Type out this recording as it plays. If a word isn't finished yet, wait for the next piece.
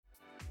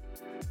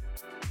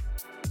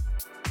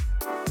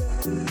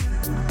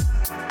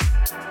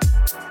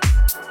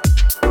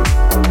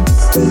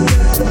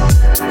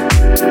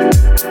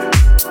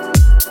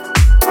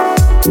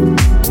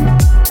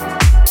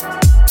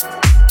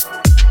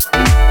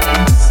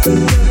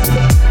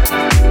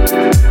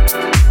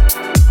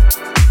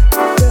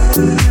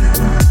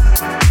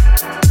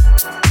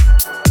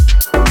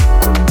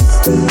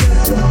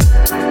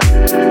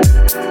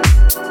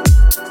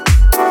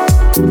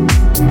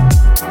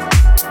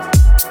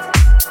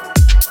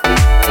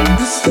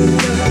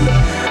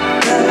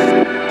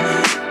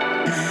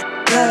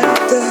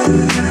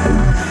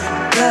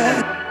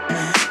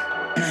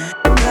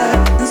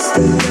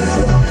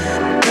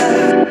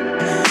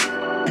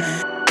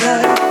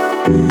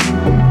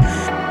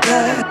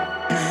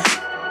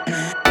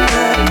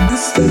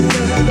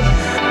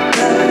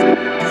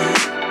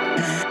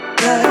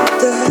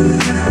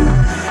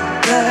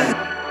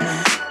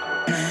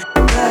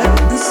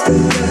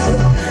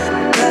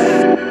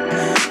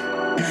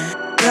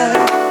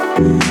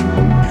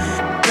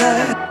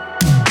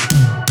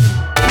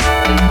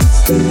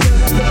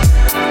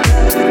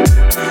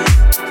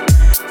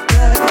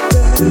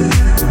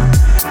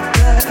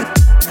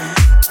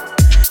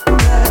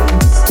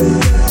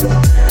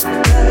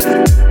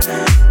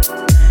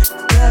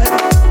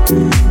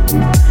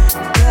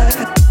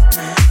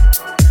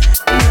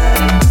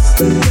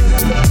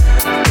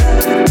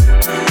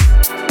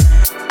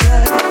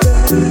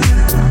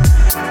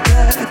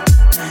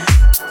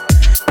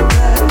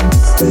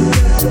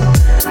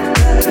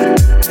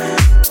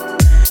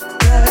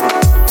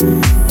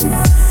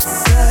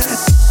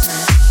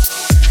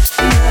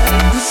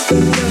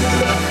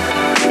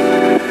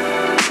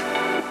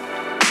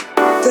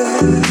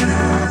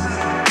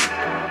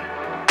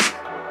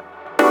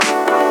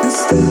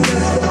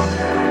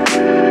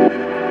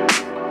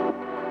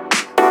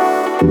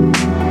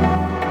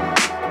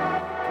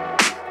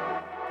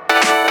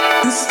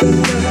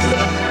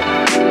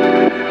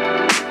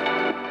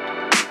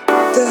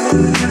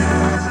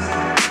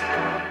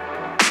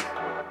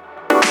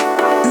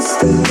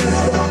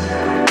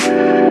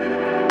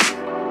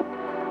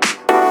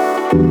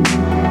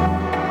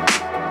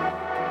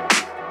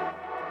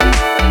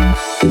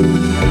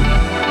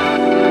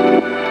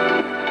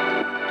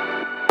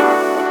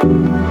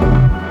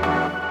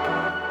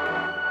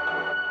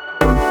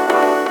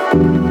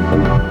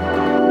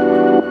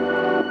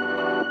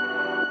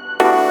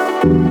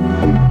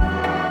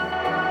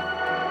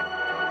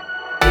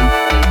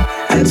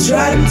I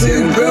tried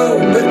to go,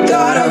 but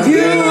thought of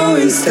you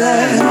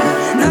instead,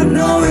 not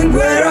knowing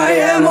where I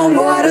am or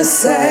what to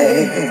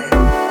say.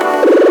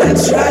 I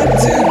tried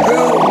to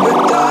go,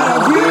 but thought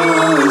of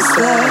you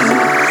instead,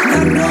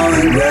 not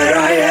knowing where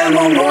I am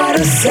or what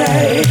to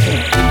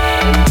say.